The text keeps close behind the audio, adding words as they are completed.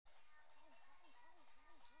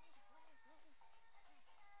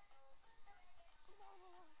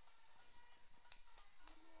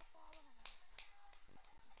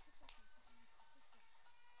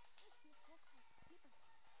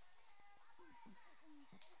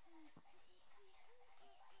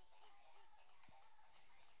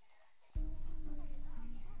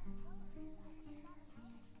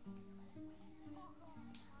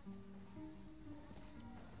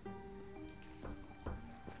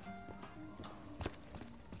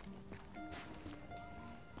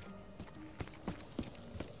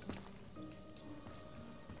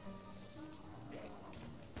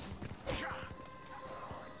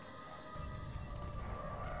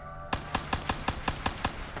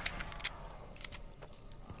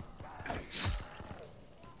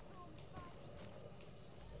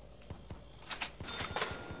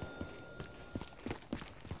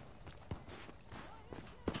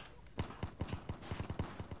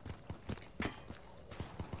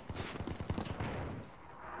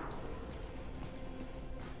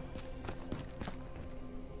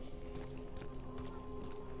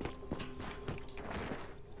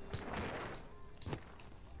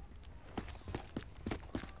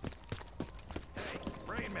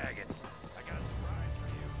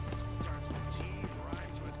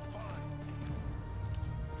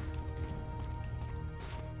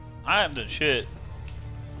I haven't done shit.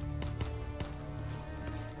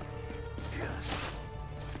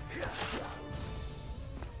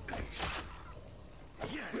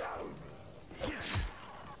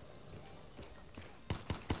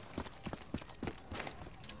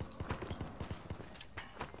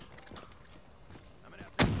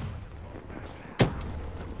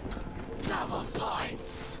 Double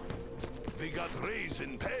points. We got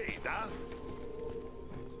raisin paid, huh?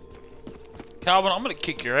 Calvin, I'm gonna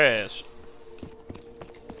kick your ass.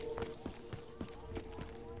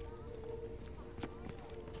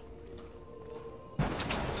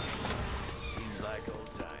 Seems like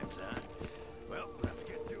old times, huh? Well, let's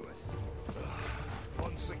get to it.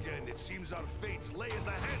 Once again, it seems our fates lay in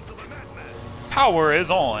the hands of a madman. Power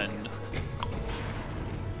is on.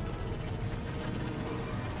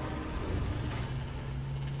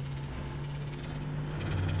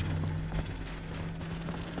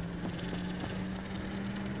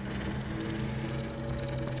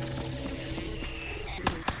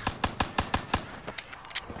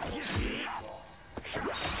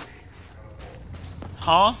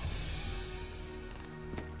 Huh?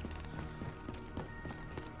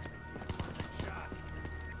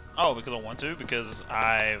 Oh, because I want to? Because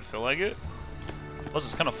I feel like it? Plus,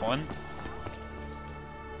 it's kind of fun.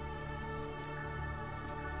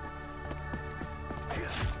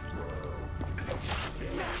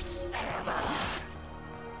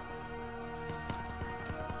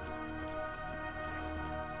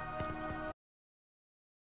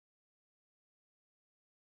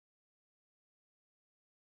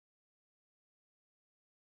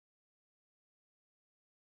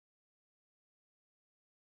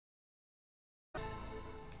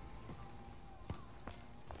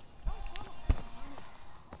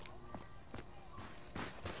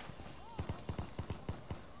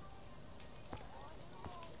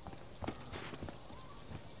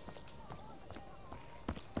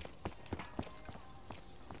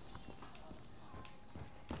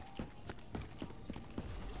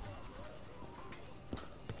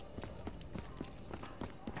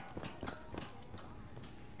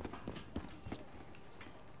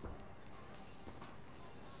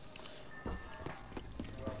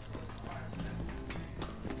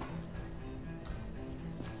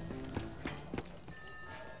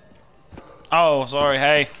 Oh, sorry,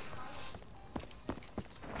 hey.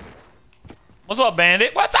 What's up,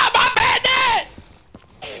 bandit? What's up, my bandit?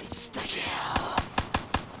 Insta-kill.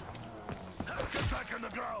 Get back on the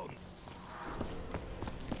ground.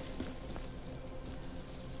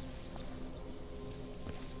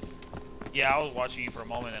 Yeah, I was watching you for a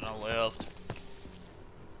moment and I left.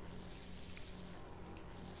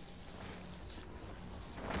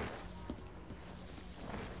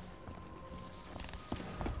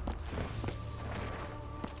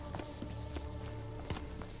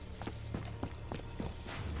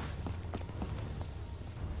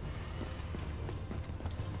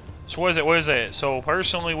 So what is it? What is it? So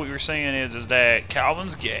personally, what you're saying is that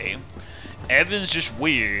Calvin's gay, Evan's just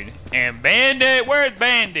weird, and Bandit, where's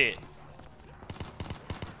Bandit?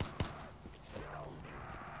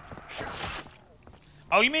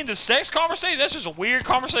 Oh, you mean the sex conversation? That's just a weird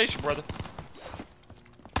conversation, brother.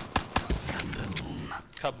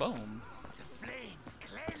 Kaboom.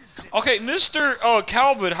 Okay, Mr.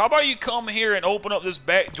 Calvin, how about you come here and open up this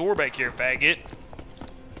back door back here, faggot?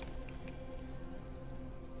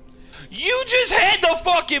 You just had the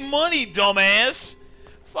fucking money, dumbass!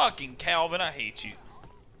 Fucking Calvin, I hate you.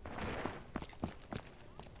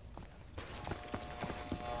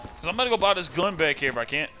 Cause I'm about to go buy this gun back here if I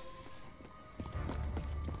can't.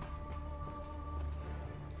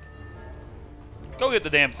 Go get the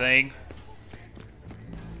damn thing.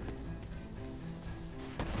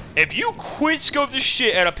 If you quit scope the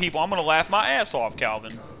shit out of people, I'm gonna laugh my ass off,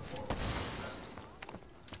 Calvin.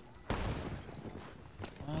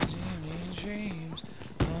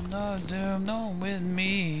 With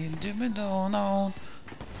me, and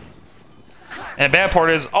the bad part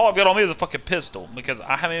is, all I've got on me is a fucking pistol because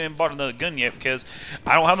I haven't even bought another gun yet because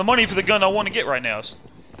I don't have the money for the gun I want to get right now. So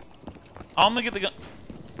I'm gonna get the gun.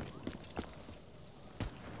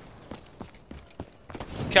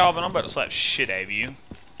 Calvin, I'm about to slap shit out of you.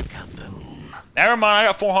 Never mind, I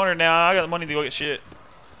got 400 now. I got the money to go get shit.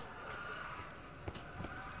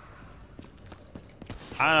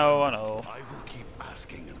 I know, I know. I will keep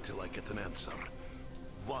asking until I get an answer.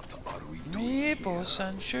 What are we doing Maple here?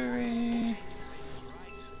 Century.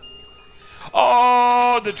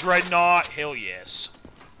 Oh, the Dreadnought. Hell yes.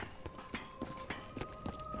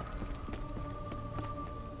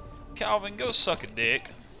 Calvin, go suck a dick.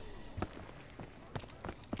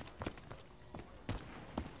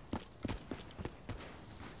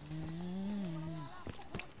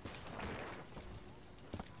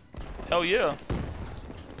 Hell yeah.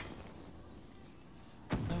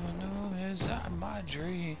 No, no, inside my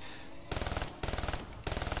dream.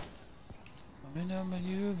 I'm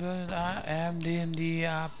you, but I am the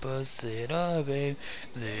opposite of it.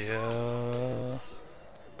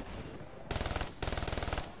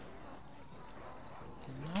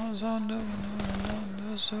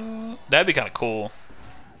 That'd be kind of cool.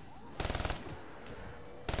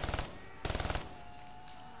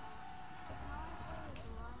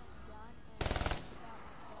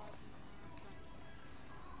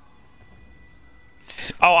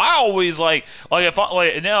 Oh, I always like if I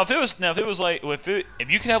like now if it was like if you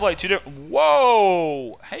could have like two different.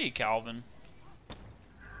 Whoa! Hey, Calvin.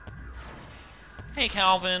 Hey,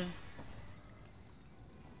 Calvin.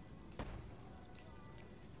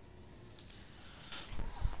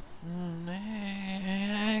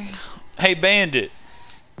 Hey, Bandit.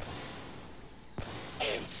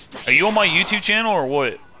 Are you on my YouTube channel or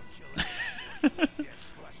what?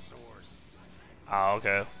 Oh,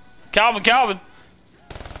 okay. Calvin, Calvin.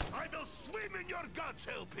 I will swim in your guts,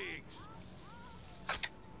 hell pigs.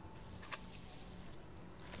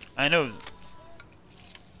 I know.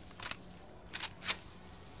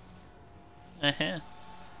 Uh-huh.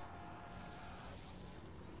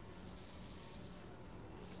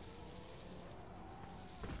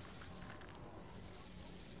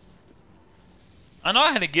 I know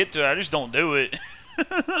how to get to it, I just don't do it.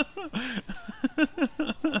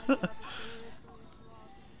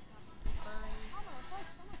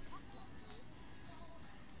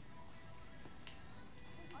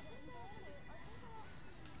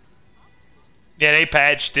 Yeah, they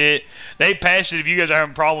patched it. They patched it if you guys are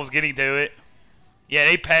having problems getting to it. Yeah,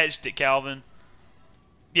 they patched it, Calvin.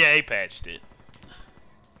 Yeah, they patched it.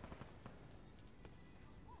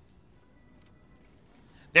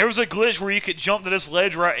 There was a glitch where you could jump to this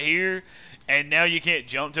ledge right here, and now you can't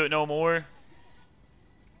jump to it no more.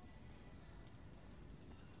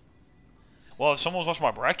 Well, if someone's watching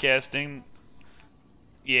my broadcasting...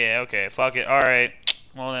 Yeah, okay, fuck it. Alright.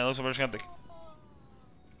 Well, then, looks like we're just gonna have to...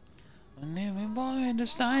 Living boy in the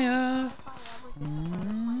style.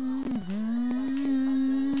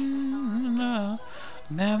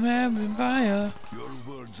 Never fire. Your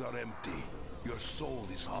words are empty. Your soul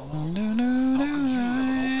is hollow. How could you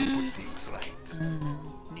ever hope to put things right?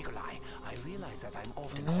 Nikolai, I realize that I'm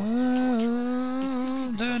often hostile towards you.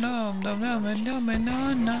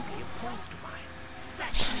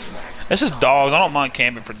 It's simply because This is dogs. I don't mind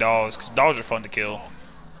camping for dogs, because dogs are fun to kill.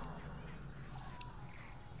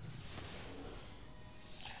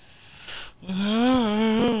 Don't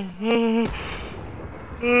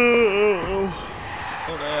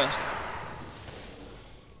ask.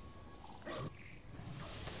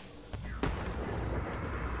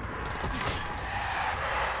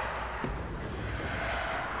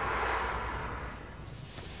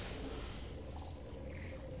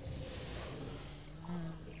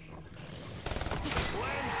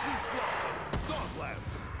 Lambs to slaughter. Dog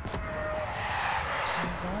lambs.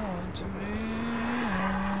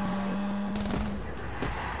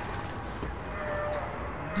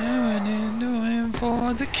 Doing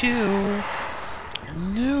for the kill,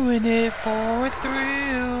 doing it for a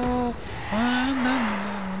thrill. I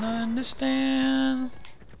don't understand.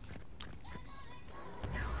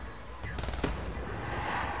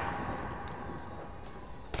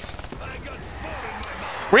 I got four in my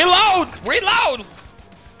mouth. Reload! Reload!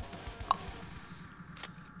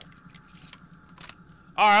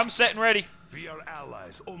 Alright, I'm set and ready. We are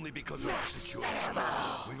allies only because of our situation.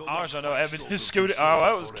 We will Ours, I not know fight Evan shoulder is to scooted. Oh, shoulder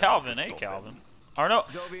that was forever. Calvin. Hey, Dolphin. Calvin. Or no,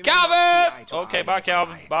 Though we may Calvin! not see eye to Okay, eye, bye,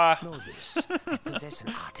 Calvin. Bye. Know this. I possess an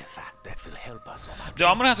artifact that will help us on our Dude,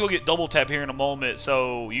 I'm gonna have to go get double tap here in a moment,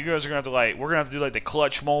 so you guys are gonna have to like, we're gonna have to do like the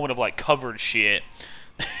clutch moment of like covered shit.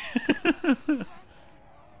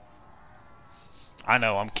 I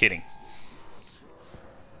know, I'm kidding.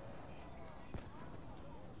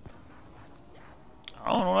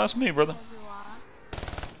 I don't know, that's me, brother.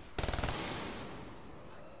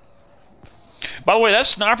 By the way, that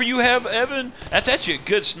sniper you have, Evan, that's actually a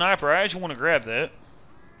good sniper. I actually want to grab that.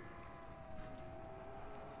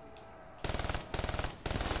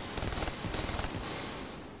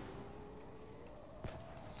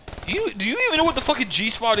 Do you even know what the fucking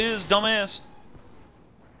G-spot is, dumbass?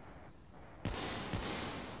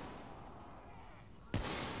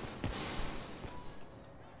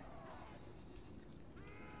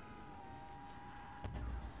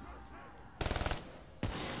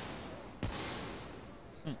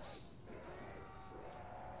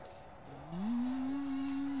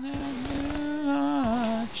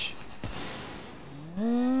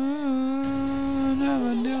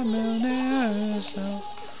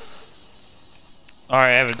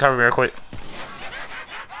 Alright, Evan, cover me real quick.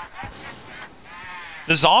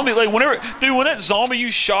 The zombie, like, whenever, dude, when that zombie you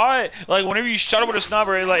shot, like, whenever you shot him with a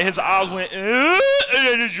sniper, like, his eyes went, and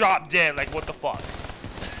then just dropped dead. Like, what the fuck?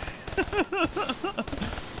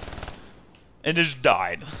 And just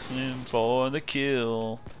died. And for the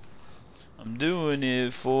kill. I'm doing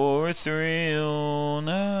it for a thrill.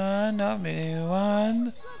 Nah, not me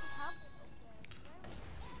one.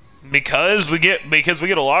 Because we get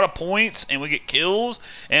a lot of points and we get kills,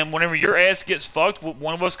 and whenever your ass gets fucked,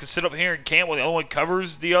 one of us can sit up here and camp while the other one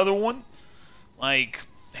covers the other one. Like,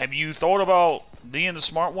 have you thought about being the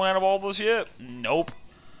smart one out of all of us yet? Nope.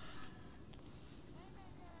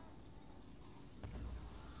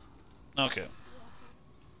 Okay.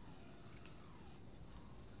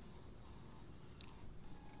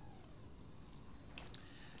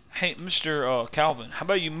 Hey, Mr. Calvin, how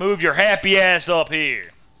about you move your happy ass up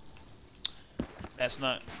here? That's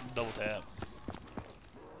not double tap.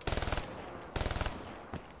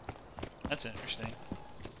 That's interesting.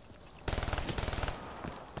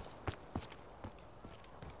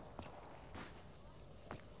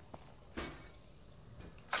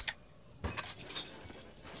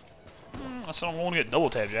 I said I'm going to get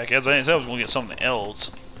double tap, Jack. As I said, I was going to get something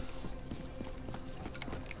else.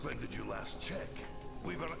 When did you last check?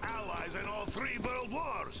 We were allies in all 3 world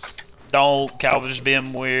wars. Don't, Calvin's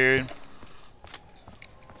being weird.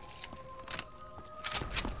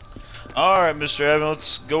 Alright, Mr. Evan,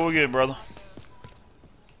 let's go again, brother.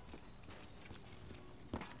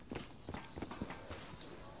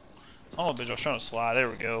 Oh, bitch, I was trying to slide. There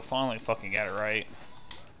we go. Finally fucking got it right.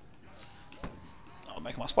 I'll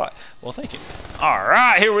make my spot. Well, thank you.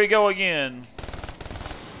 Alright, here we go again.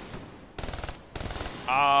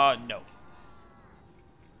 No.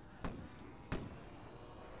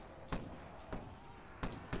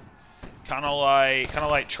 Kinda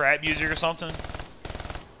like trap music or something.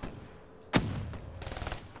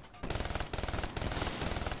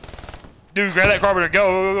 Dude, grab that carpenter.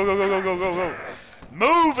 Go, go, go, go, go, go, go, go.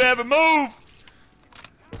 Move, Evan, move!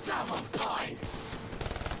 Double points.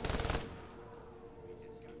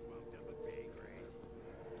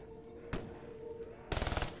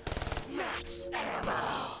 Max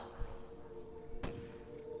ammo.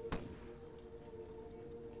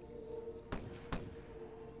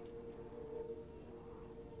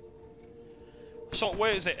 So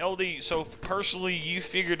wait, is it LD? So personally, you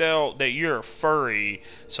figured out that you're a furry.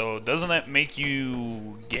 So doesn't that make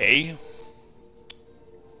you gay?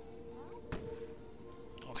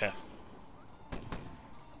 Okay.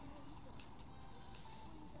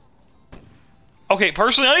 Okay,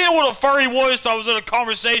 personally, I didn't know what a furry was until I was in a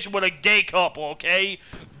conversation with a gay couple. Okay,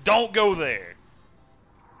 don't go there.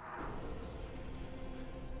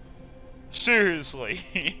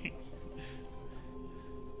 Seriously.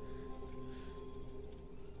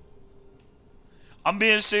 I'm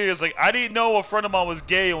being serious. Like, I didn't know a friend of mine was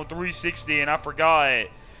gay on 360, and I forgot.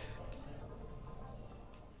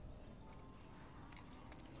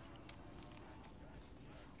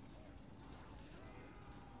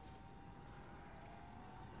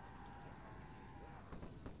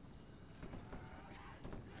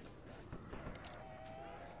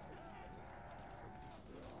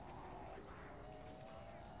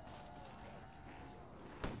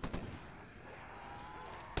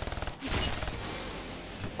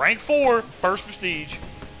 Rank 4, first prestige.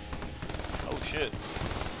 Oh shit.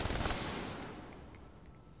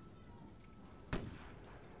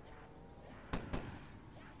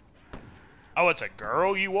 Oh, it's a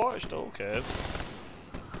girl you watched? Okay.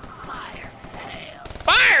 Fire sale.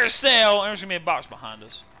 Fire sale! There's gonna be a box behind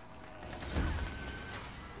us.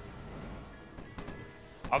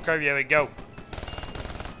 I'll cover you. There we go.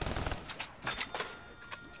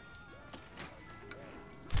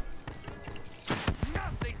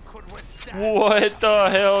 Nothing could withstand. What the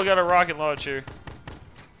hell? Got a rocket launcher.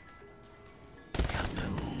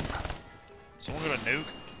 Someone got a nuke?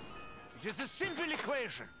 It is a simple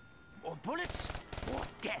equation. Or bullets, or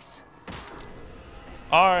death.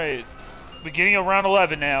 Alright. Beginning of round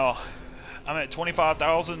 11 now. I'm at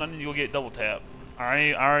 25,000. I need to go get double tap.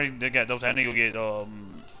 I already got double tap. I need to go get,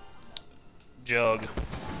 Jug.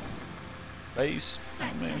 Base.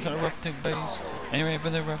 Man, kind of rough thing base. Anyway,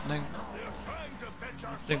 but they're rough thing.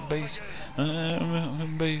 Thing base.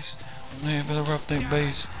 Base. Man, but the rough thing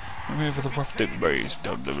base. Man, but the rough thing base.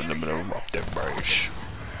 Rough thing base.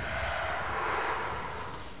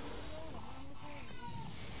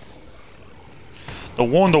 The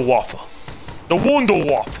Wonder Waffle. The Wonder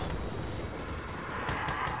Waffle.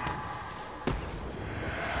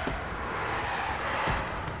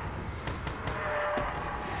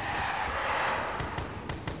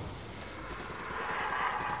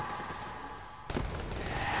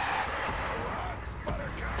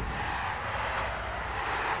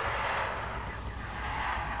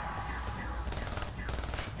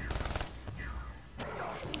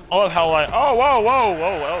 I love how like, oh, whoa, whoa,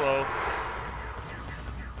 whoa, hello.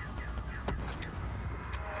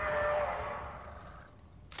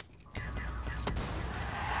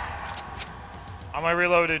 Am I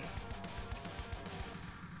reloaded?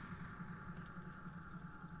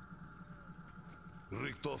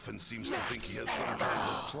 Richtofen seems to think he has some kind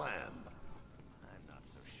of plan. I'm not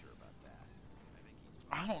so sure about that. I think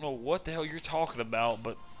he's I don't know what the hell you're talking about,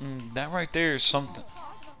 but that right there is something.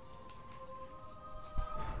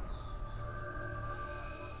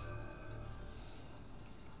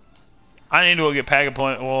 I need to go get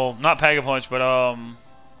Pack-a-Punch. Well, not Pack-a-Punch, but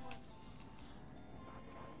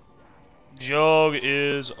Jug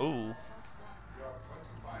is. Ooh.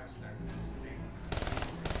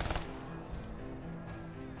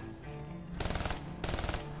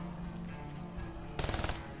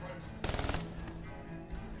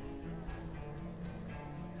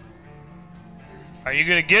 Are you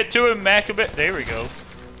gonna get to him, Maccabee? There we go.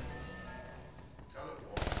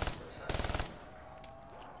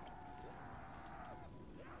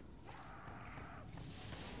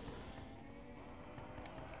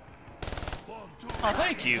 Oh,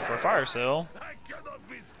 thank you for a fire sale. I cannot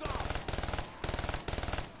be stopped.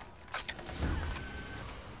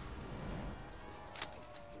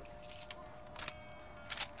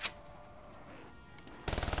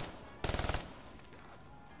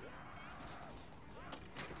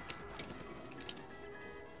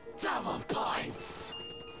 double points.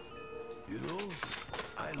 You know,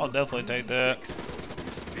 I'll definitely take that. This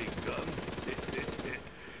big gun.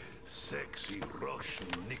 Sexy Russian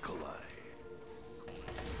Nikolai.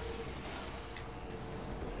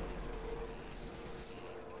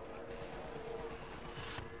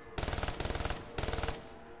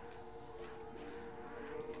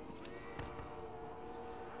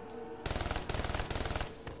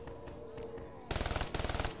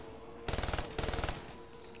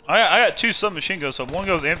 I got two submachine guns, so if one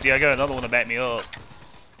goes empty, I got another one to back me up.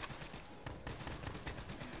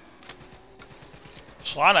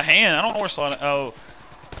 Sleight of hand. I don't know where sleight of. Oh.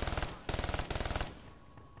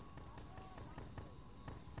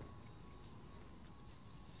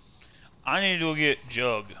 I need to go get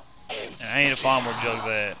Jug. And I need to find where Jug's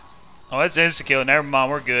at. Oh, that's insta-kill. Never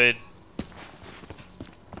mind. We're good.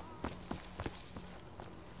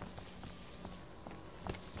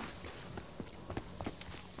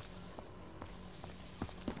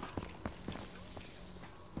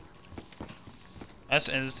 That's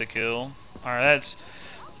insta-kill. Alright, that's...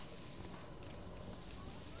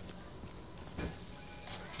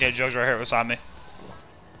 Yeah, Jug's right here beside me.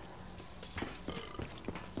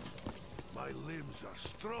 My limbs are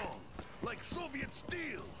strong, like Soviet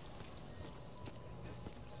steel.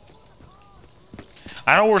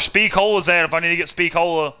 I know where Speed Cola's at if I need to get Speed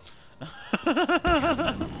Cola.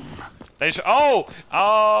 That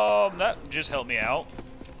just helped me out.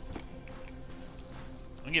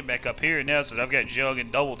 I'm getting back up here now since I've got Jug and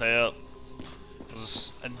Double Tap.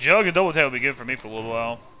 A Jug and Double Tap will be good for me for a little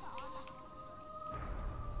while.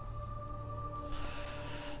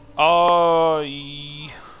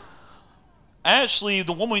 Actually,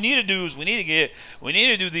 the one we need to do is we need to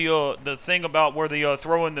do the thing about where they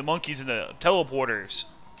throw in the monkeys in the teleporters.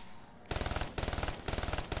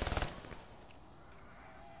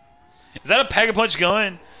 Is that a Pack-a-Punch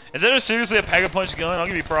gun? Is that seriously a Pack-a-Punch gun? I'll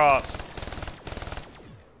give you props.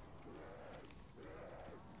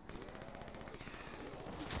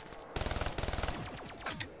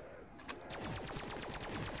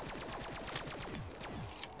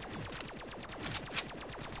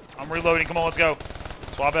 I'm reloading. Come on, let's go.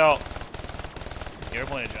 Swap out. You're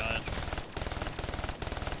playing a giant.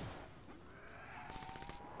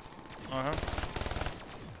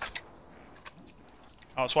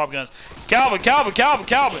 Oh, swap guns. Calvin, Calvin,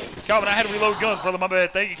 I had to reload guns, brother. My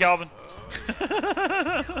bad. Thank you, Calvin.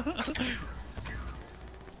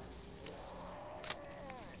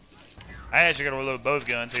 I actually got to reload both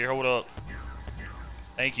guns here. Hold up.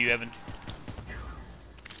 Thank you, Evan.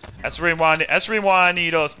 That's the reason why I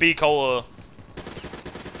need Speed Cola.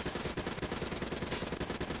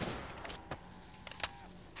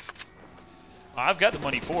 I've got the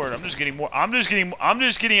money for it. I'm just getting more. I'm just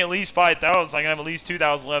getting at least 5,000. So I can have at least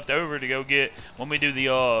 2,000 left over to go get when we do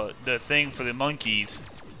the thing for the monkeys.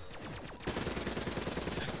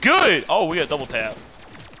 Good. Oh, we got double tap.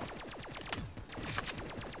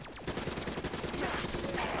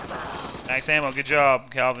 Max ammo. Good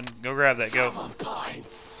job, Calvin. Go grab that. Go.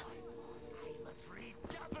 Points.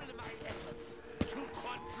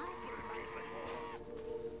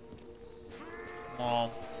 Come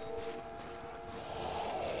on.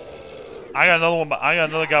 I got another one. I got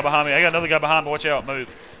another guy behind me. Watch out. Move.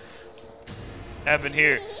 Evan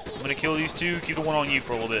here. I'm gonna kill these two, keep the one on you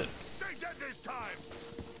for a little bit. Stay dead this time.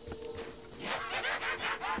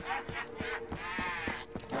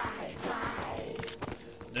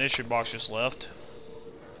 The mystery box just left.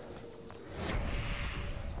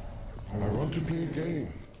 I want to play a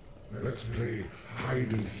game. Let's play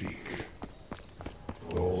hide and seek.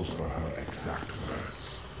 Those are her exact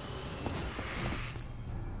words.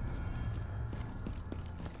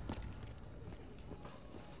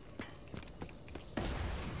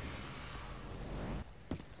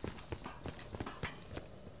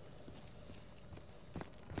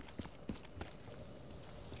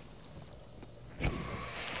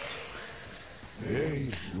 Hey,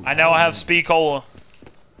 I now have Speed Cola.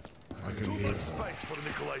 I can Too hear much her. spice for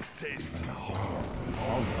Nikolai's taste. Oh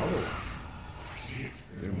no. I see it.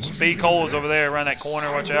 There must Speed be Cola's there. over there around that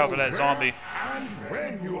corner. Watch out for that zombie. And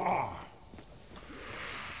when you are.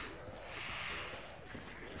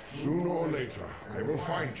 Sooner or later, I will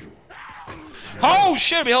find you. Oh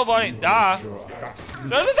shit! It'd be helpful I didn't die. Sure, I got to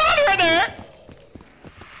There's a zombie right there!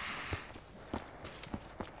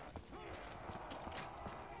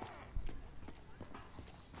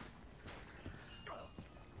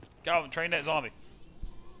 Calvin, train that zombie.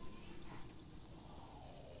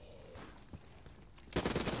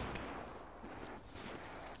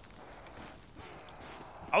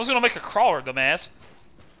 I was gonna make a crawler, dumbass.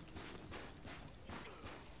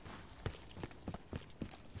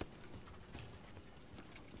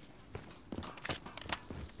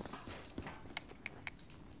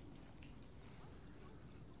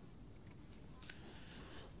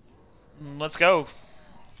 Let's go.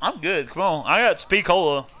 I'm good. Come on. I got Speed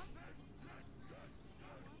Cola.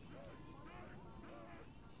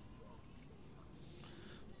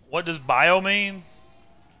 What does bio mean?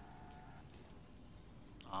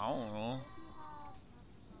 I don't know.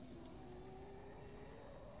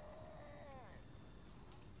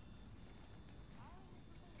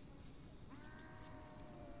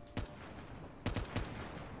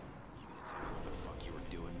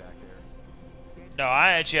 No,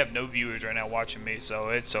 I actually have no viewers right now watching me, so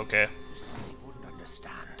it's okay. They wouldn't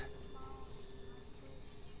understand.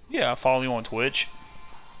 Yeah, I follow you on Twitch.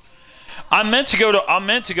 I meant to go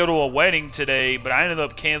to a wedding today, but I ended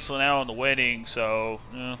up canceling out on the wedding, so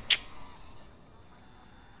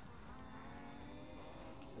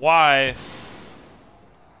Why?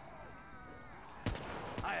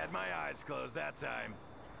 I had my eyes closed that time.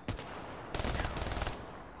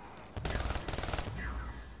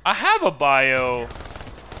 I have a bio.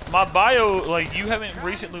 My bio, like, you haven't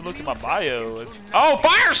recently looked at my bio. Oh,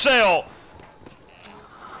 fire sale!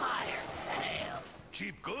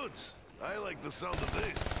 Cheap goods. I like the sound of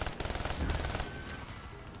this.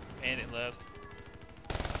 And it left.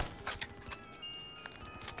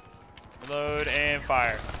 Load and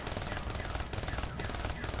fire.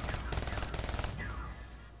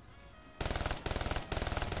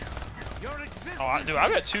 Your existence. Oh, dude, I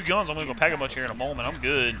got 2 guns. I'm gonna go pack a bunch here in a moment. I'm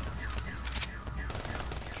good.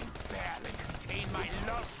 Barely contain my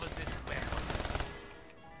love for this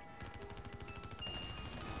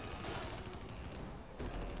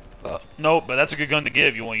weapon. Nope, but that's a good gun to give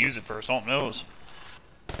if you want to use it for something else.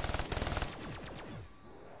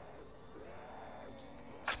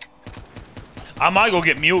 I might go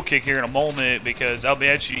get Mule Kick here in a moment because I'll be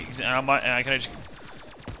actually, and I can actually.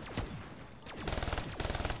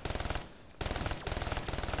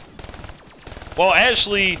 Well,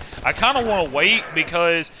 actually, I kind of want to wait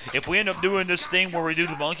because if we end up doing this thing where we do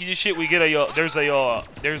the monkeys and shit, we get a there's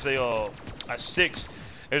a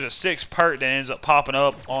 6 perk that ends up popping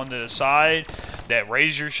up on the side that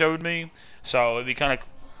Razor showed me, so it'd be kind of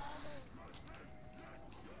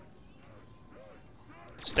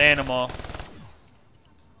stamina.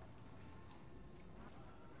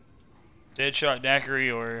 Deadshot Daiquiri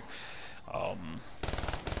or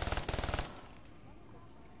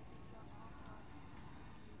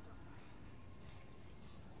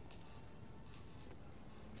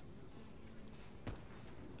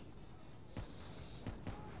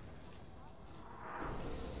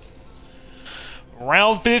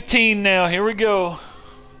round 15 now. Here we go.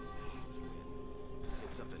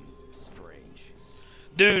 It's something strange.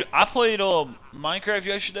 Dude, I played Minecraft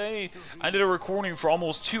yesterday. I did a recording for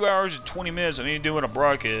almost 2 hours and 20 minutes of me doing a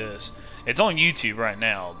broadcast. It's on YouTube right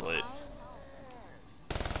now, but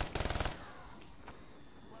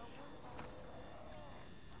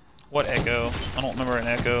what echo? I don't remember an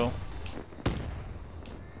echo.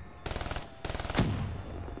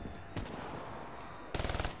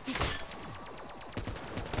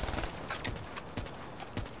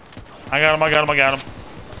 I got him, I got him, I got him.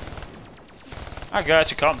 I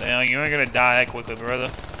got you, calm down. You ain't gonna die that quickly,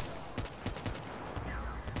 brother.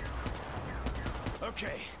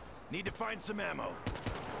 Okay, need to find some ammo.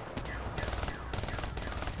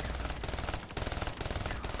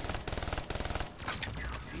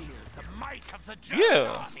 Feels the might of the German Yeah.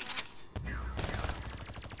 army.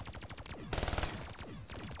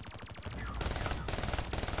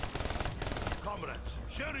 Comrades,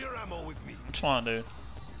 share your ammo with me. Which one, dude?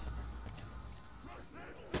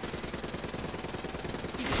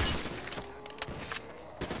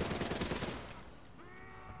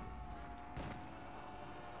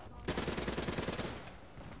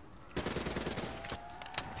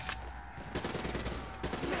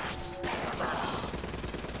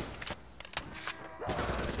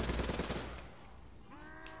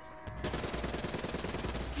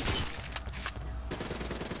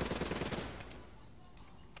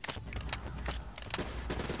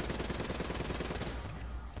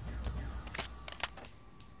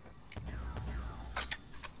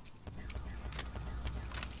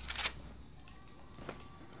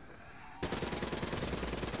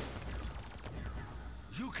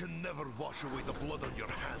 You can never wash away the blood on your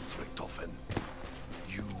hands, Richtofen.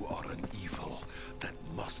 You are an evil that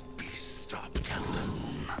must be stopped.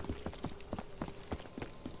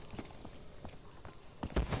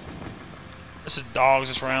 This is dogs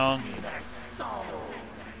this round.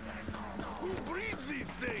 Who breeds these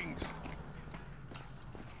things?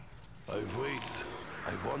 I wait.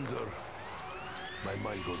 I wonder. My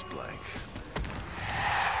mind goes blank.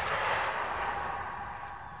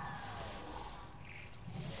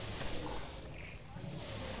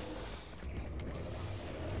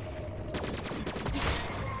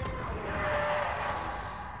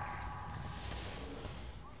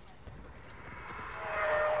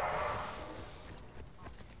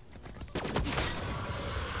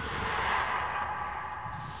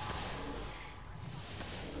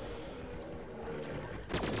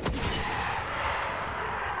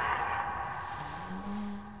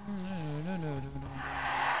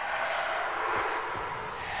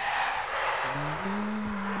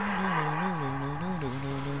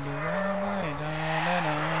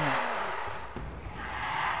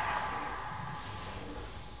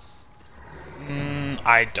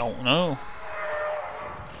 I don't know.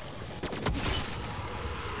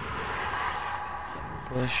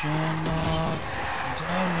 Push your knock,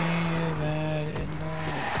 tell me you've had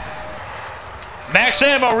enough. Max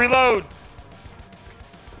ammo, reload!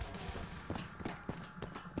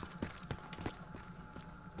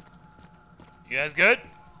 You guys good?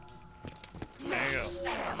 There you go.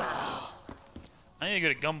 I need to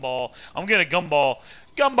get a gumball. I'm getting a gumball.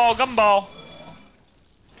 Gumball, gumball!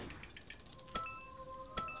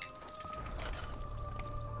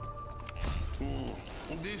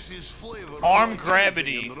 This is flavor. Arm unlike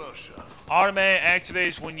gravity. anything in Russia. Automatic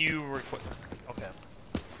activates when you request. Okay.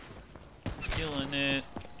 Killing it.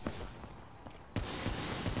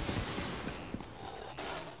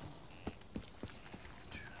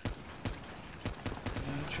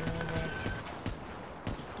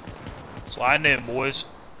 Sliding in, boys.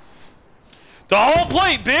 The home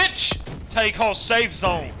plate, bitch! That's how you call safe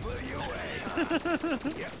zone. Blew you away, huh?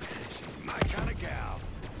 Yep, she's my kind of gal.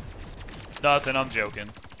 Nothing, I'm joking.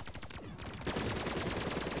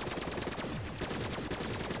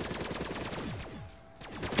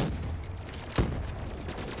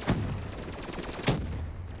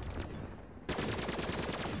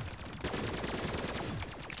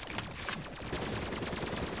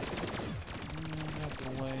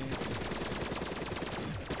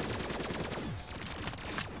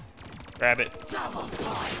 Grab it. Double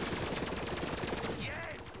points.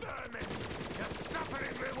 Yes, vermin. Your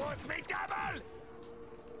suffering rewards me double.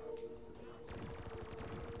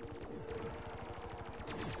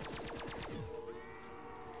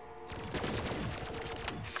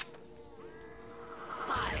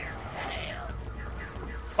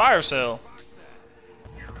 Fire sale.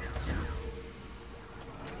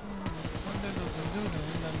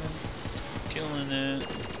 Killing it.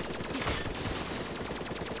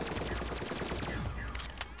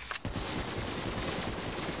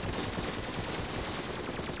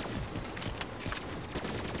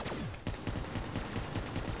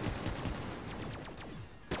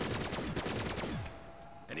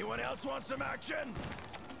 Anyone else want some action?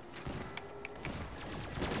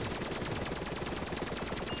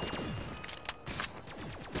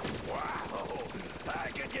 Wow, I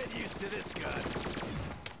could get used to this gun.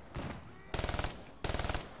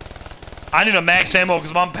 I need a max ammo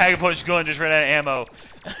because my pack punch gun just ran out of ammo.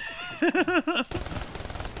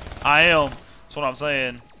 I am. That's what I'm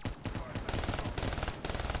saying.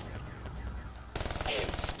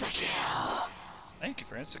 Insta-kill. Thank you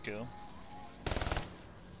for insta-kill.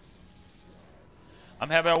 I'm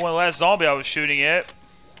happy I won the last zombie I was shooting at.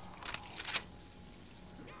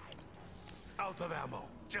 Out of ammo.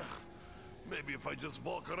 Maybe if I just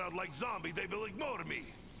walk around like zombie, they will ignore me.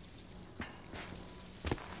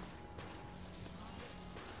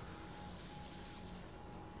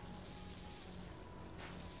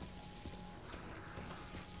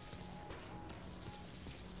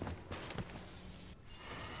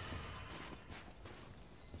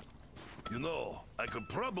 You know, I could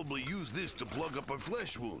probably use this to plug up a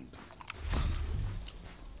flesh wound.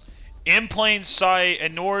 In plain sight,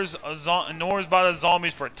 ignores by the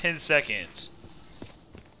zombies for 10 seconds.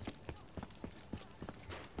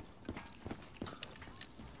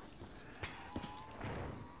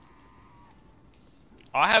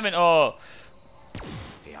 I haven't,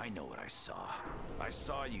 Hey, I know what I saw. I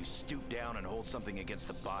saw you stoop down and hold something against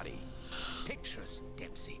the body. Pictures,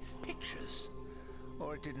 Dempsey. Pictures.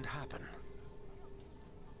 Or it didn't happen.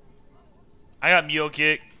 I got mule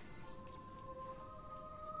kick.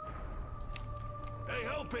 Hey,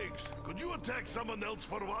 Hellpigs, could you attack someone else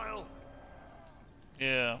for a while?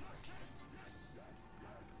 Yeah.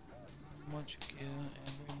 Once you kill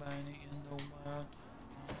everybody in the world.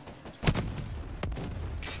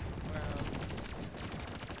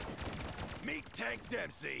 Meet Tank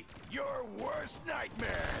Dempsey, your worst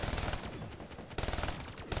nightmare!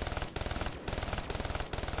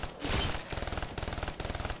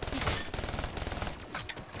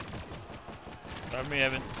 Sorry, me,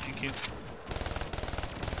 Evan. Thank you.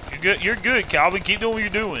 You're good. You're good, Calvin. Keep doing what you're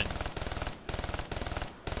doing.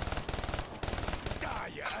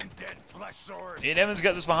 Die, you undead flesh sores! Me and Evan's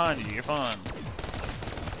got this behind you. You're fine.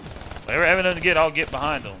 Whatever Evan doesn't get, I'll get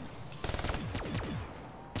behind him.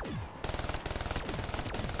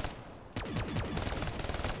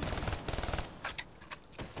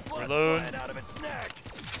 Reload. Out of its neck.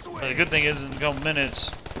 But the good thing is, in a couple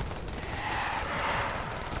minutes.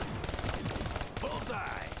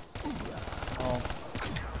 Bullseye. Oh.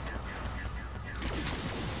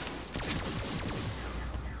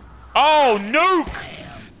 Oh, nuke!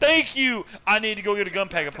 Thank you. I need to go get a gun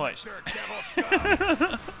pack of punch. Dirt devil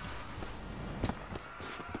scum.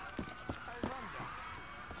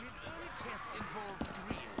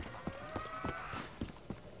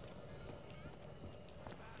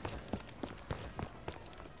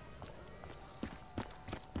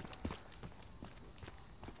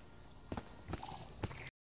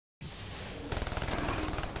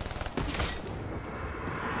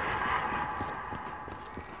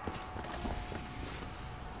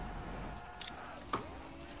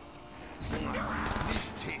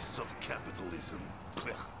 These tastes of capitalism.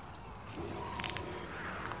 Blech.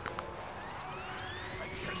 I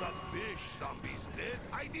cannot fish zombies dead.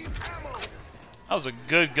 I need ammo. That was a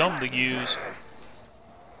good gun to use.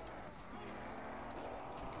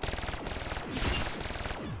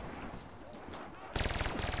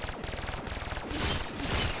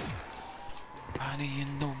 Body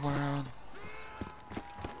in the world.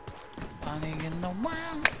 Body in the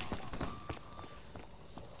world.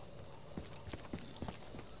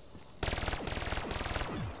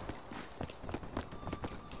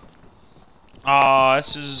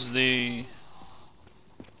 This is the...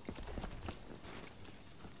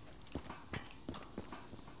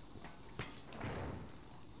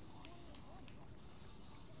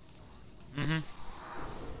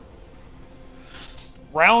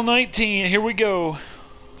 Round 19, here we go.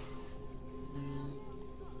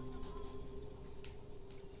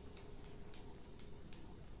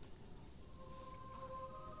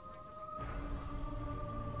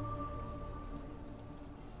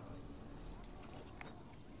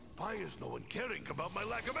 Why is no one caring about my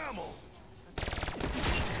lack of ammo?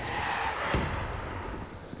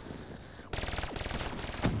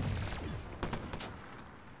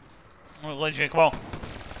 Well, Legend, come on.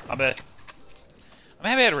 I bet. I'm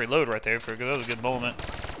happy I had to reload right there because that was a good moment.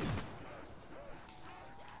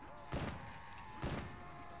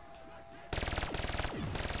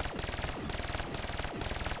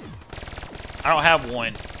 I don't have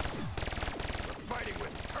one. We're fighting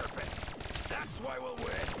with purpose. That's why we'll win.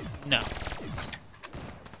 No.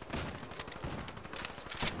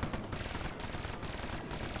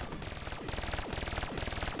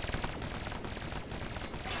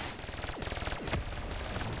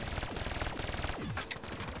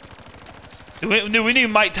 We need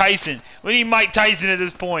Mike Tyson. We need Mike Tyson at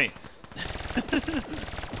this point.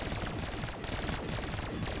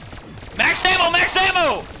 Max ammo! Max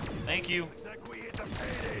ammo! Thank you. Looks like we hit the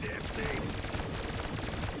payday, Dempsey.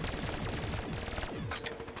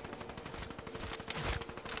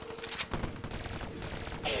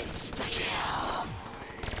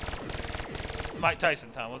 Mike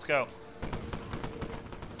Tyson time. Let's go.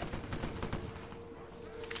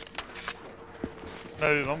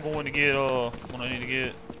 Move. I'm going to get what I need to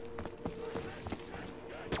get.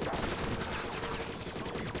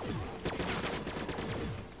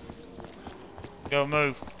 Go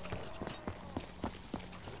move.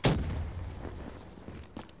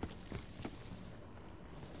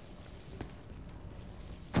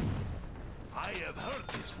 I have heard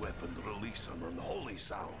this weapon release an unholy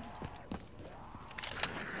sound.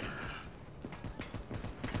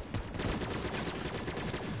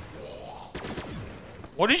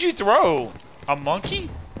 What did you throw? A monkey?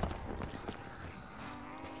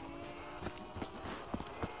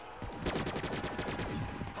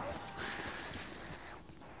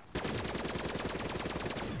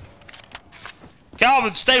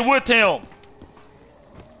 Calvin, stay with him.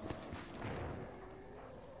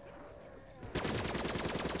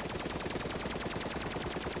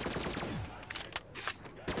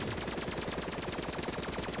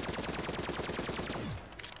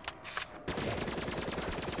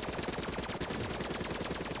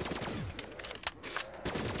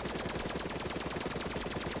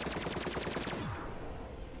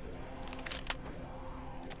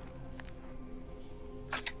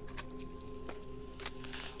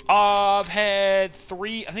 I've had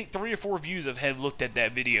I think three or four views have looked at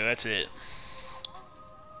that video. That's it.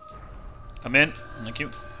 Come in. Thank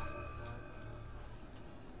you.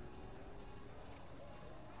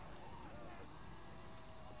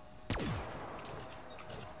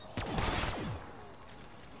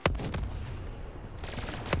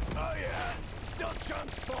 Oh yeah, still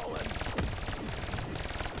chunks falling.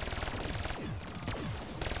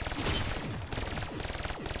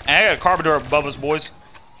 I got a carpenter above us, boys.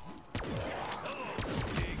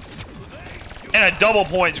 And a double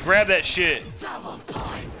points. Grab that shit. Double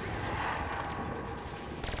points.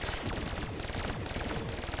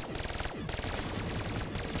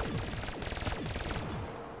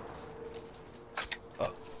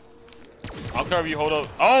 I'll cover you. Hold up.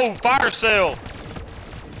 Oh, fire sale.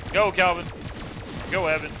 Go, Calvin. Go,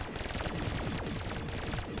 Evan.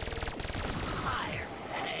 Fire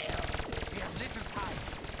sale. We have little time.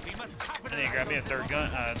 We must I need to grab me a third gun,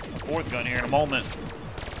 a fourth gun here in a moment.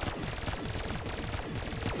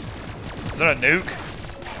 Is that a nuke?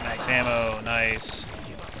 Nice ammo. Nice.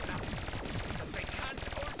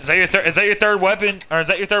 Is that your third weapon, or is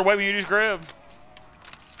that your third weapon you just grabbed?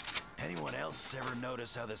 Anyone else ever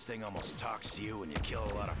notice how this thing almost talks to you when you kill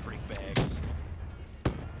a lot of freak bags?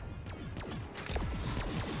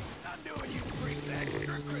 I'm doing you freaks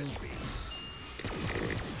extra crispy.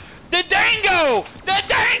 The Dango! The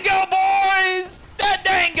Dango, boys! The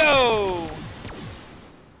Dango!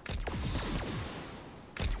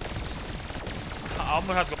 I'm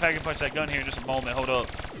gonna have to go pack and punch that gun here in just a moment. Hold up.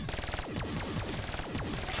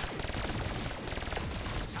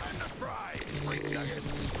 I'm the prize, freak nuggets.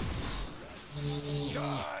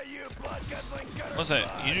 Ah, you blood guzzling gutter. What's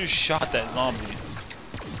that? You just shot that zombie.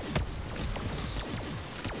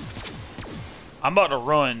 I'm about to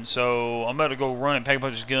run, so I'm about to go run and pack a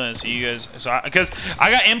bunch of guns. So you guys, because I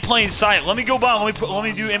got in plain sight. Let me go by. Let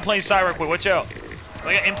me do in plain sight right quick. Watch out.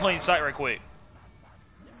 I got in plain sight right quick.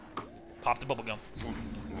 Pop the bubble gum.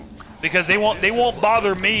 Because they won't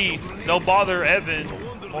bother me. They'll bother Evan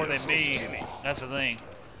more than me. That's the thing.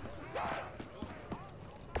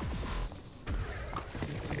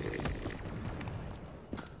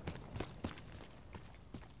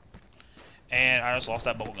 And I just lost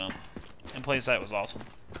that bubble gum. In plain sight was awesome.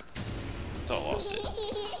 So I lost it.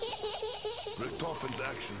 Richtofen's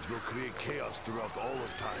actions will create chaos throughout all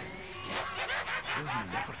of time. Will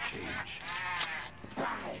he never change?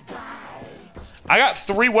 I got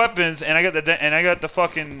 3 weapons and I got the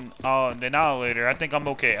fucking annihilator. I think I'm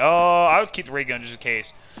okay. I would keep the ray gun just in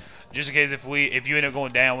case. Just in case if you end up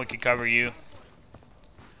going down, we could cover you.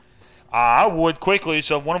 I would quickly.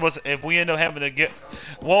 So if we end up having to get,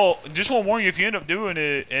 well, just want to warn you, if you end up doing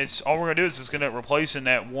it, it's all we're gonna do is it's gonna replacing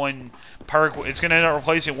that one perk. It's gonna end up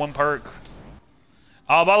replacing one perk.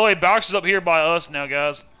 By the way, box is up here by us now,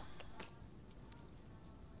 guys.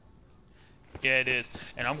 Yeah, it is.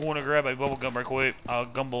 And I'm going to grab a bubble gum right quick. A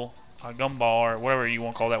gumball, or whatever you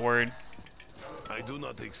want to call that word. I do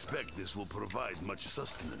not expect this will provide much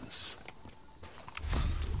sustenance.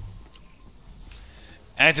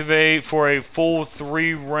 Activate for a full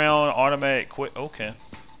 3-round automatic quit. Okay.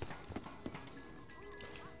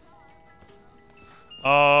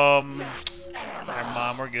 Never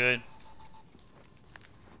mind, we're good.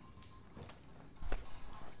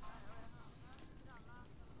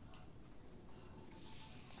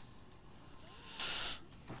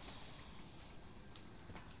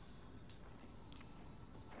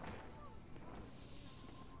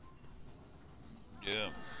 Yeah.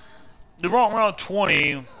 They're around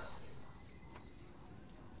 20.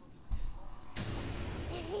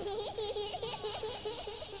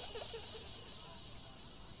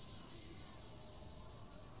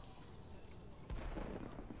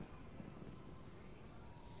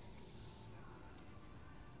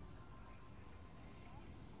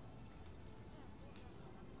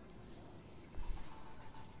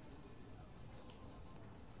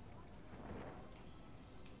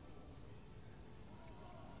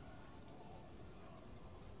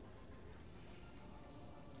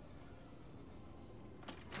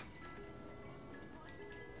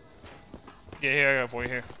 Yeah, here, I got it for you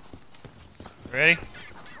here. Ready?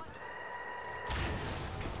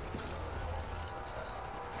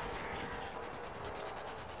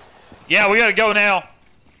 Yeah, we gotta go now.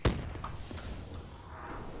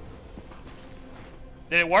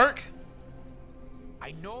 Did it work?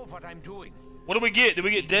 I know what I'm doing. What did we get? Did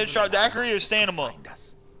we get Deadshot Daiquiri or Stanima? Find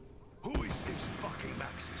us. Who is this fucking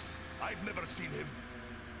Maxis? I've never seen him.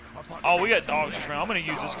 Oh, we got dogs just around. I'm gonna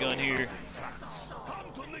use this gun here.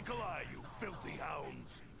 Come to Nikolai, you filthy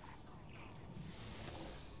hounds.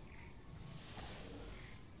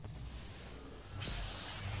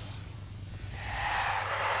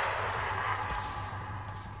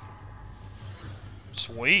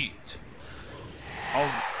 Sweet.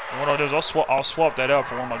 What I'll do is I'll swap that out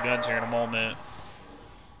for one of my guns here in a moment.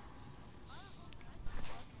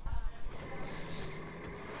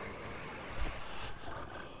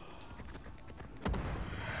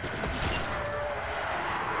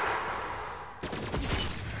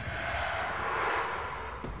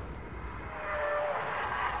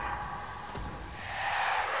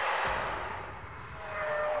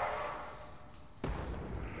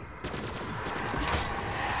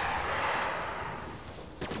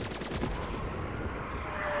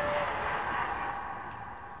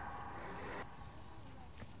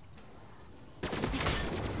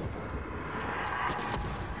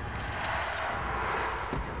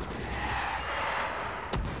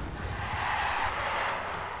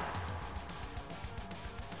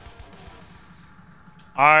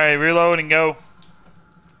 Alright, reload and go.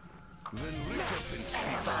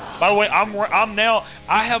 By the way, I'm now,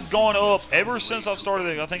 I have gone up ever since I've started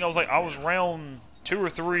it. I think I was round 2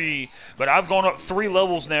 or 3, but I've gone up 3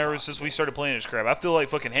 levels now since we started playing this crap. I feel like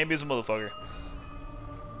fucking Hamby as a motherfucker.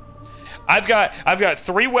 I've got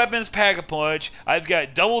 3 weapons, Pack-a-Punch. I've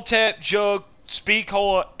got double tap, jug, speed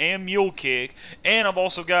cola, and mule kick, and I've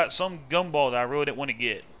also got some gumball that I really didn't want to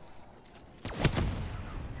get.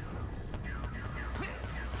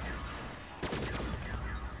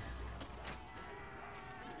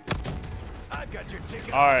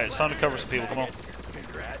 Alright, it's time to cover some people, come on.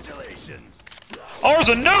 Congratulations. Oh, there's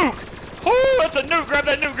a nuke! Oh, that's a nuke! Grab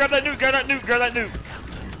that nuke, grab that nuke, grab that nuke, grab that nuke!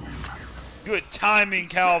 Good timing,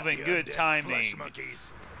 Calvin, good timing.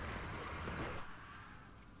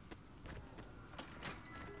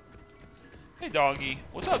 Hey, doggy.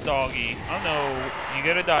 What's up, doggy? I know you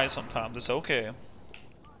gotta die sometimes, it's okay.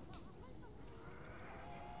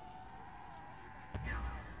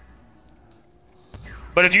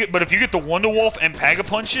 But if you get the Wonder Wolf and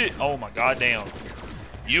Pack-a-Punch it, oh my god damn.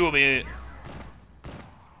 You will be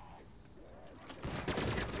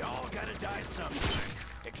Y'all gotta die sometime.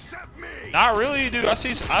 Except me. Not really, dude. I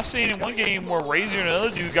seen in one game where Razor and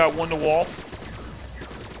another dude got Wonder Wolf.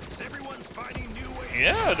 Everyone's finding new ways.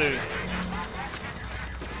 Yeah, dude.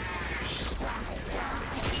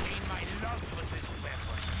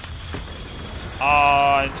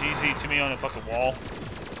 GZ to me on the fucking wall.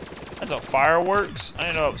 That's a fireworks? I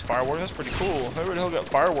didn't know it was fireworks. That's pretty cool. Whoever the hell got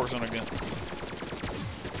fireworks on their gun?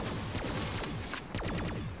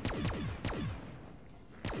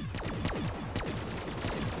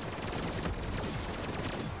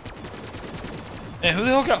 And who the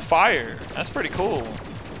hell got fire? That's pretty cool.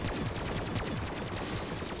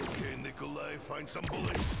 Okay, Nikolai, find some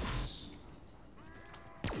bullets.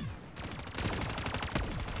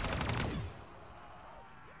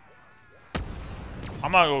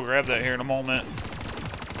 I'm gonna go grab that here in a moment.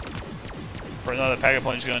 For another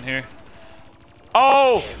Pack-a-Punch gun here.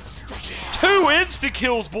 Oh! 2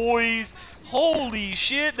 insta-kills, boys! Holy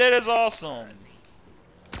shit, that is awesome.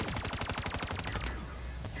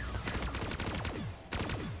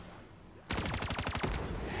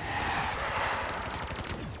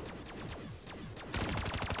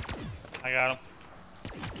 I got him.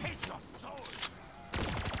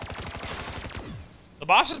 The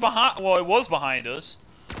boss is behind. Well, it was behind us,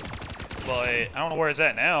 but I don't know where it's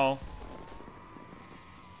at now.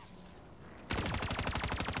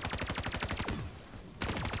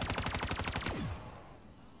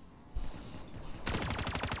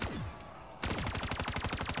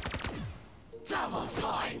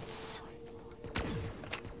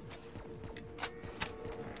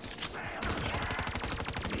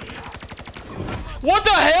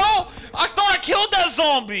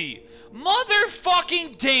 zombie!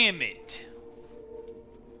 Motherfucking damn it!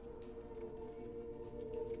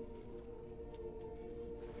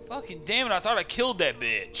 Fucking damn it, I thought I killed that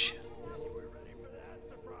bitch.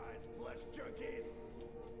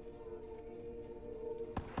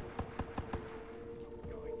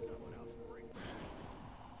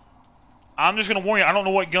 I'm just gonna warn you, I don't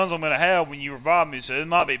know what guns I'm gonna have when you revive me, so it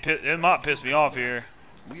might piss me off here.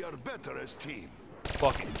 We are better as team.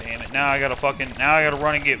 Fucking damn it. Now I gotta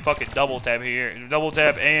run and get fucking double tap here. Double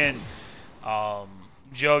tap and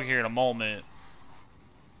jug here in a moment.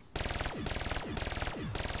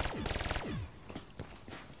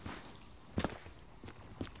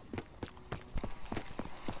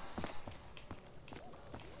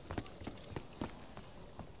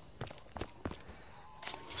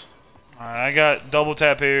 Alright, I got double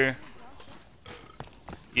tap here.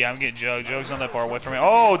 Yeah, I'm getting Jug. Jug's not that far away from me.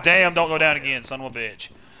 Oh, damn, don't go down again, son of a bitch.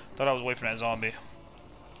 Thought I was away from that zombie.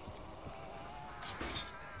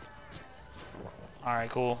 Alright,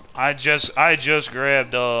 cool. I just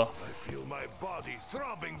grabbed, I feel my body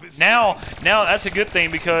throbbing this Now that's a good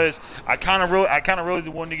thing because I kind of really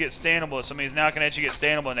wanted to get Stanable. So it means now I can actually get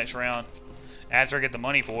Stanable next round after I get the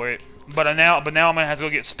money for it. But now I'm gonna have to go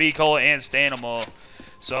get Speed Cola and Stanable.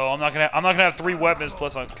 So I'm not gonna have 3 weapons.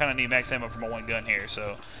 Plus I kind of need max ammo for my 1 gun here.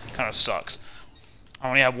 So it kind of sucks. I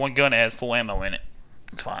only have 1 gun that has full ammo in it.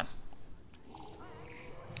 It's fine.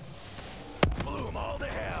 blew 'em all to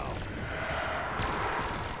hell.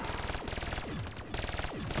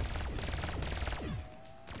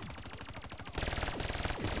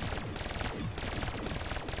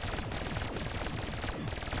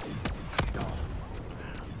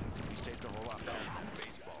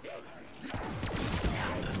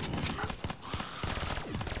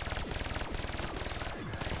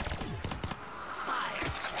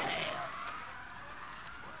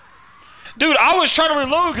 Dude, I was trying to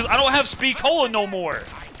reload because I don't have Speed Cola no more.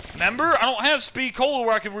 Remember? I don't have Speed Cola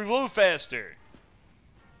where I can reload faster.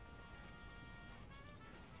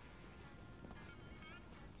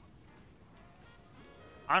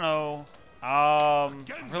 I know. I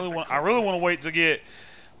really want to wait to get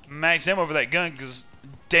max ammo for that gun because,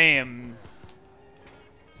 damn.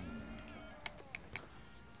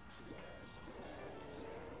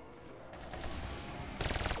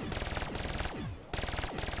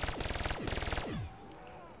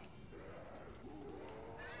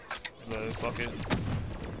 Fuck it.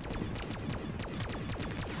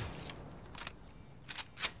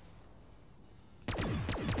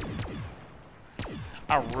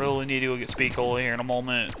 I really need to go get Speed Cola here in a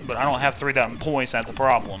moment, but I don't have 3,000 points. That's a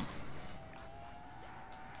problem.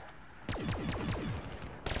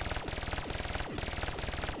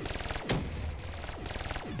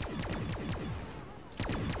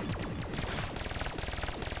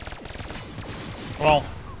 Well.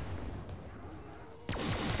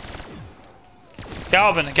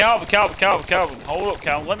 Calvin, hold up,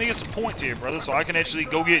 Calvin. Let me get some points here, brother, so I can actually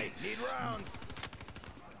go get.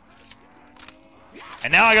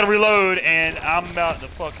 And now I gotta reload, and I'm about to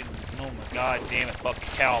fucking. Oh my god, damn it, fucking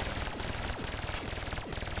Calvin.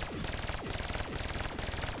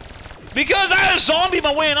 Because I had a zombie in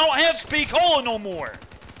my way, and I don't have Speed Cola no more.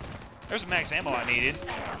 There's the max ammo I needed.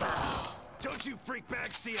 Don't you freak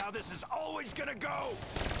back see how this is always gonna go?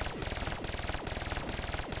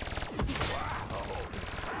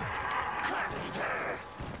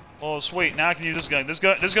 Oh sweet, now I can use this gun. This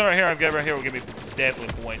gun right here I've got right here will give me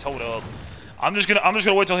definitely points. Hold up. I'm just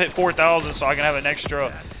gonna wait till I hit 4,000 so I can have an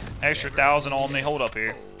extra 1,000 on me. Hold up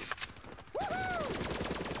here.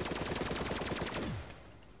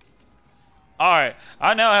 Alright,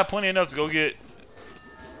 I now have plenty enough to go get.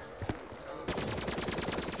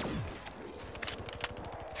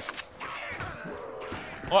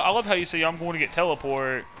 Well, I love how you say I'm going to get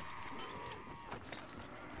teleport.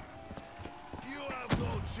 You have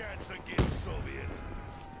no chance against Soviet.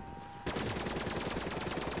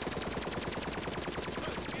 I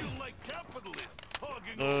feel like capitalists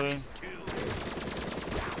hogging all these kills.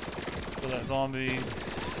 Kill that zombie.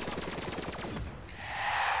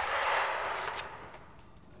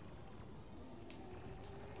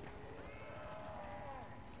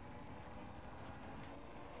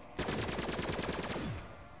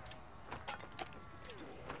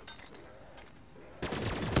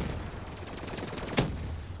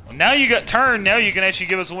 Now you got turn. Now you can actually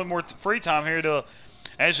give us a little more free time here to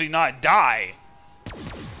actually not die.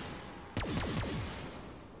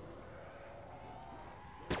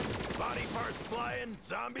 Body parts flying,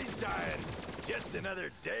 zombies dying. Just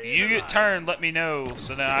another day. You get turned, let me know,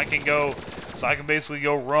 so then I can go. So I can basically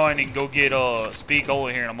go run and go get Speed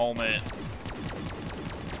Cola here in a moment.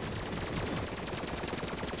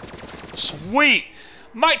 Sweet!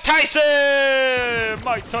 Mike Tyson!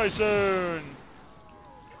 Mike Tyson!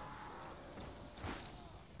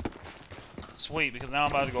 Sweet, because now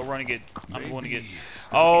I'm about to go run and get... I'm going to get...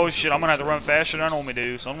 Oh shit, I'm going to have to run faster than I normally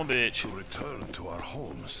do, son of a bitch. To return to our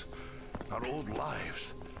homes, our old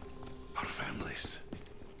lives, our families.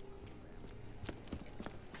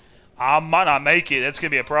 I might not make it. That's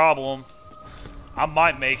going to be a problem. I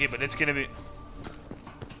might make it, but it's going to be...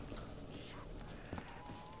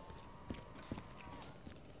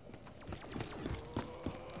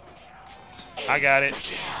 I got it.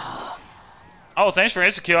 Oh, thanks for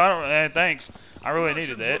insta-kill. I don't... thanks. I really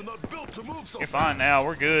needed that. You're fine now.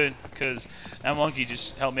 We're good. Because that monkey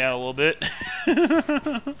just helped me out a little bit.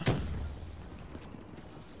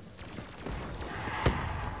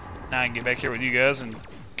 Now I can get back here with you guys and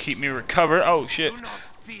keep me recovered. Oh, shit.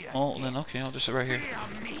 Oh, then okay. I'll just sit right here.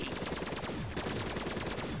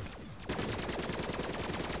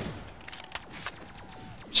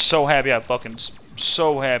 So happy I fucking...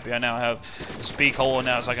 So happy I now have speak hole and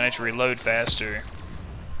now so I can actually reload faster.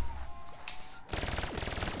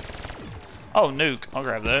 Oh, nuke. I'll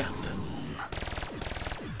grab that.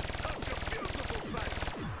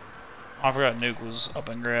 I forgot nuke was up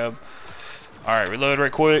and grab. Alright, reload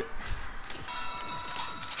right quick.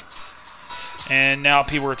 And now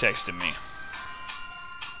people are texting me.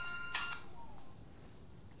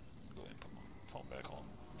 Go ahead and put my phone back on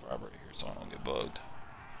vibrate here so I don't get bugged.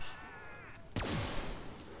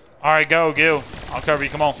 Alright, go, Gil. I'll cover you.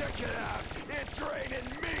 Come on. Check it out. It's raining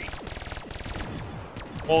meat.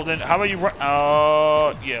 Well, then, how about you run?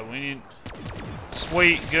 Yeah, we need...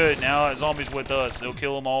 Sweet, good. Now that zombie's with us. They'll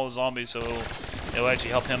kill them all the zombies, so it'll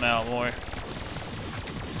actually help him out more.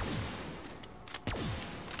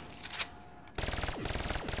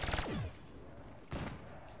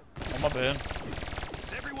 Oh, my bad.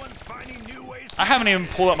 Everyone's finding new ways. I haven't even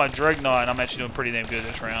pulled out my Dreadnought, and I'm actually doing pretty damn good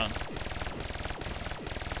this round.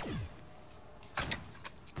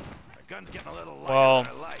 Gun's getting a little lighter Well,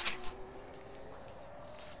 than I like.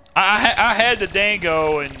 I had the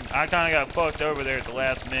Dango, and I kind of got fucked over there at the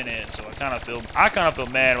last minute, so I kind of feel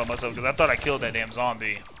mad about myself because I thought I killed that damn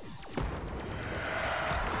zombie.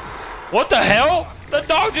 What the hell? The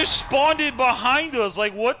dog just spawned in behind us.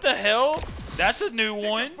 Like, what the hell? That's a new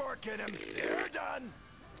one. They're done.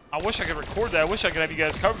 I wish I could record that. I wish I could have you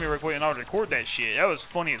guys cover me real quick and I'll record that shit. That was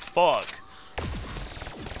funny as fuck.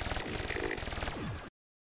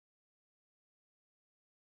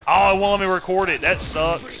 Oh, it won't let me record it. That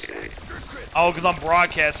sucks. Oh, because I'm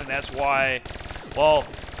broadcasting. That's why. Well,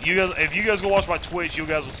 you guys, if you guys go watch my Twitch, you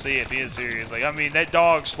guys will see it. Being serious, like I mean, that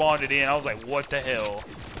dog spawned it in. I was like, what the hell?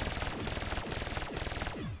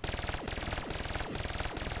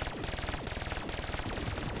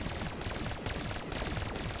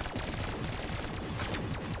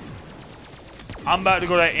 I'm about to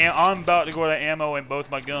go to ammo in both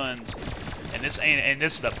my guns, and this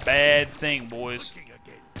is a bad thing, boys.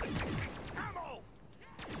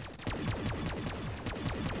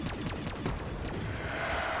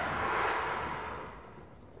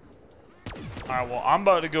 Alright, well, I'm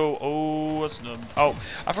about to go... Oh, what's the... Oh,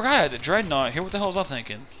 I forgot I had the Dreadnought here. What the hell was I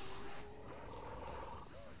thinking?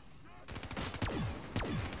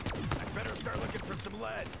 I better start looking for some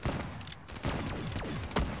lead.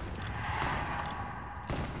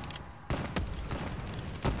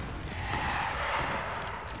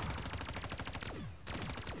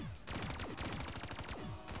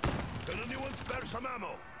 Can anyone spare some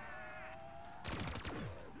ammo?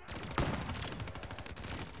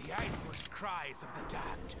 The anguished cries of the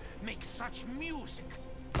damned make such music.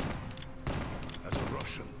 As a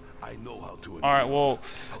Russian, I know how to. Alright, well,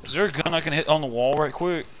 is there a gun I can hit on the wall right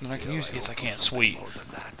quick that I can use? Yes, I can. Sweet.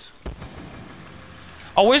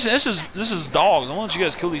 Oh, wait, this is dogs. I want you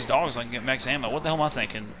guys to kill these dogs so I can get max ammo. What the hell am I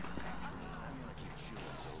thinking?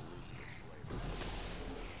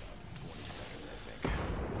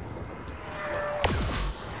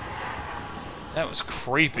 That was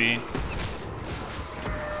creepy.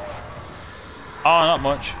 Oh, not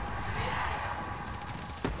much.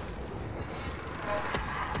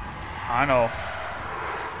 I know.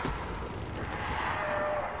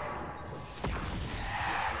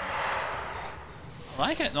 I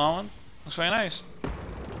like it, Norman. Looks very nice.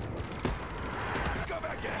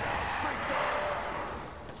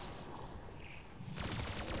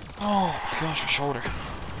 Oh my gosh, my shoulder.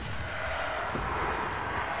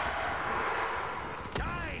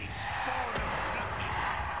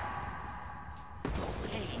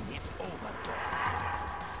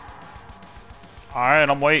 Alright,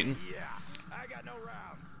 I'm waiting. Yeah, I got no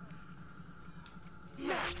rounds.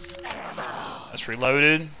 That's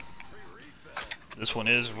reloaded. This one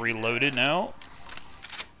is reloaded now.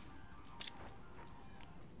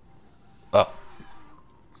 Oh.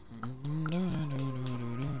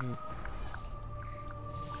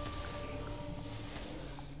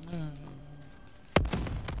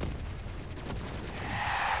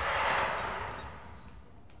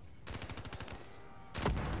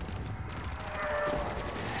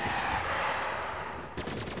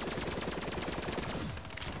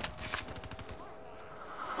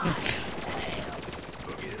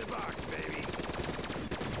 Boogie to the box, baby.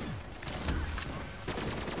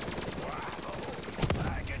 Wow.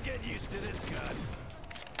 I can get used to this gun.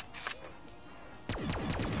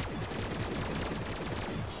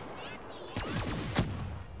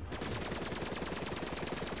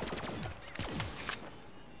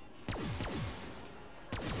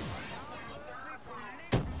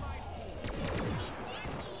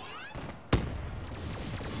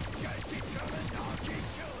 Guys keep coming, I'll keep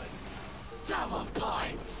killing. Double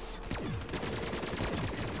points.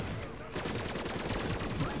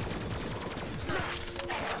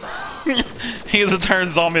 He has a turn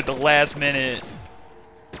zombie at the last minute.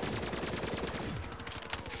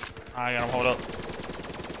 I got him, hold up.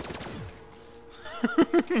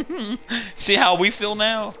 See how we feel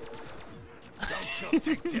now? Don't kill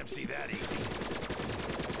Dick Dempsey that easy.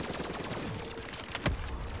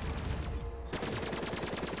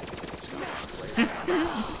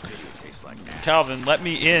 It tastes like ass. Calvin, let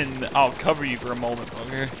me in. I'll cover you for a moment,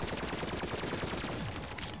 okay?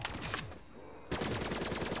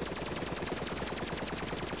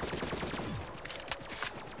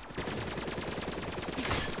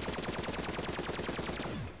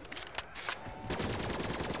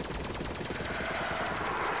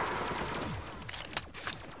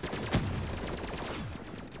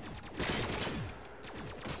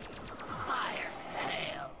 Fire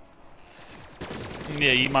sale.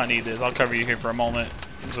 Yeah, you might need this. I'll cover you here for a moment.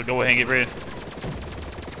 So go ahead and get ready.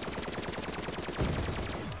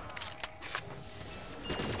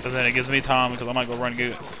 So then it gives me time because I might go run and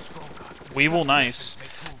get Weevil, nice.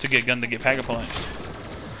 To get gun to get Pack-a-Punched.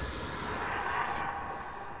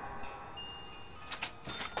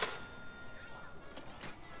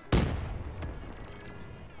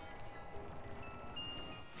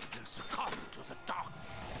 Will succumb to the dark.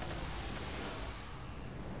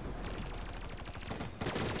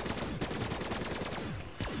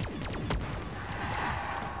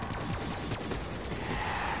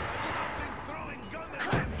 Throwing gun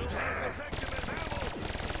at them is as effective as ammo.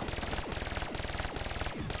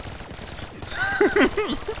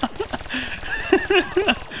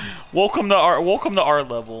 Welcome to our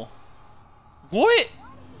level. What?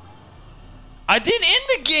 I didn't end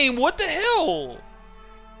the game. What the hell?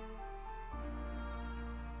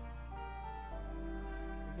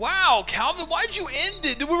 Wow, Calvin, why'd you end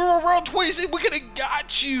it? Dude, we were around 26. We could have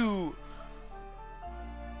got you.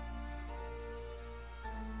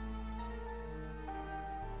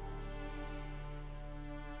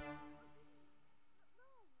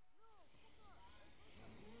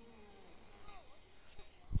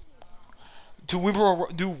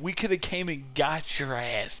 Dude, we could have came and got your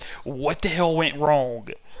ass. What the hell went wrong?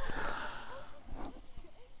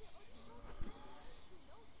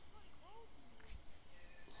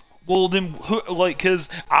 Well, then, like, cause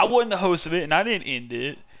I wasn't the host of it and I didn't end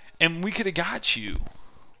it, and we could have got you.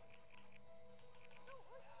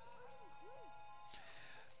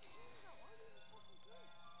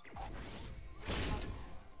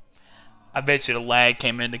 I bet you the lag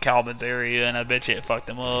came into Calvin's area, and I bet you it fucked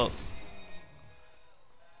him up.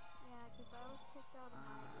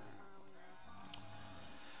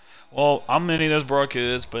 Well, I'm many of those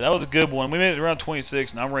broadcasts, but that was a good one. We made it around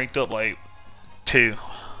 26, and I'm ranked up like two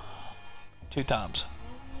times.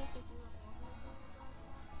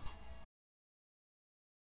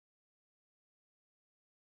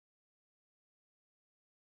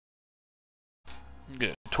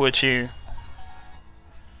 Good. Twitch here.